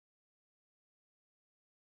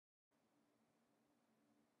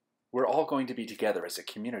We're all going to be together as a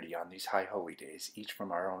community on these high holy days, each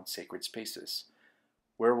from our own sacred spaces.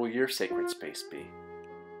 Where will your sacred space be?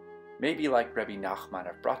 Maybe like Rebbe Nachman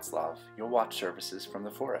of Bratslav, you'll watch services from the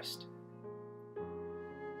forest.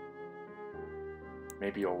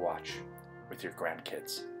 Maybe you'll watch with your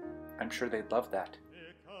grandkids. I'm sure they'd love that.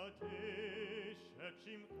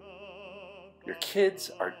 Your kids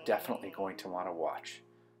are definitely going to want to watch,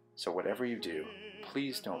 so whatever you do,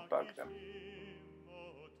 please don't bug them.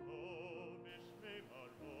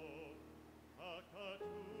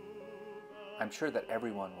 I'm sure that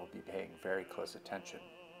everyone will be paying very close attention,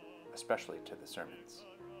 especially to the sermons.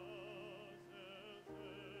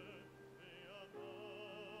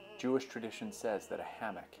 Jewish tradition says that a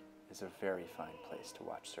hammock is a very fine place to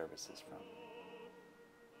watch services from.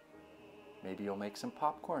 Maybe you'll make some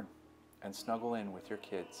popcorn and snuggle in with your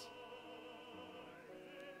kids.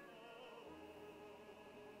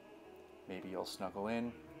 Maybe you'll snuggle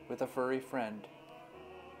in with a furry friend.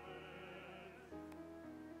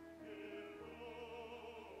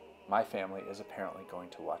 My family is apparently going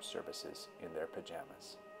to watch services in their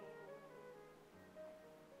pajamas.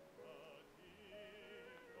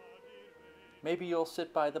 Maybe you'll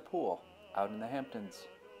sit by the pool out in the Hamptons.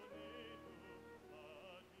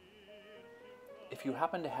 If you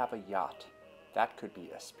happen to have a yacht, that could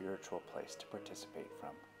be a spiritual place to participate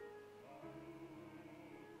from.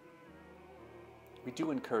 We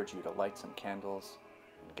do encourage you to light some candles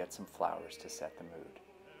and get some flowers to set the mood.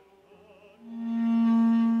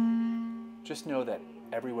 Just know that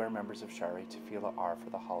everywhere members of Shaaray Tefila are for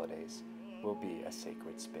the holidays will be a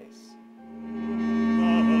sacred space.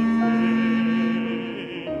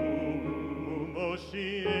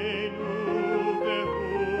 She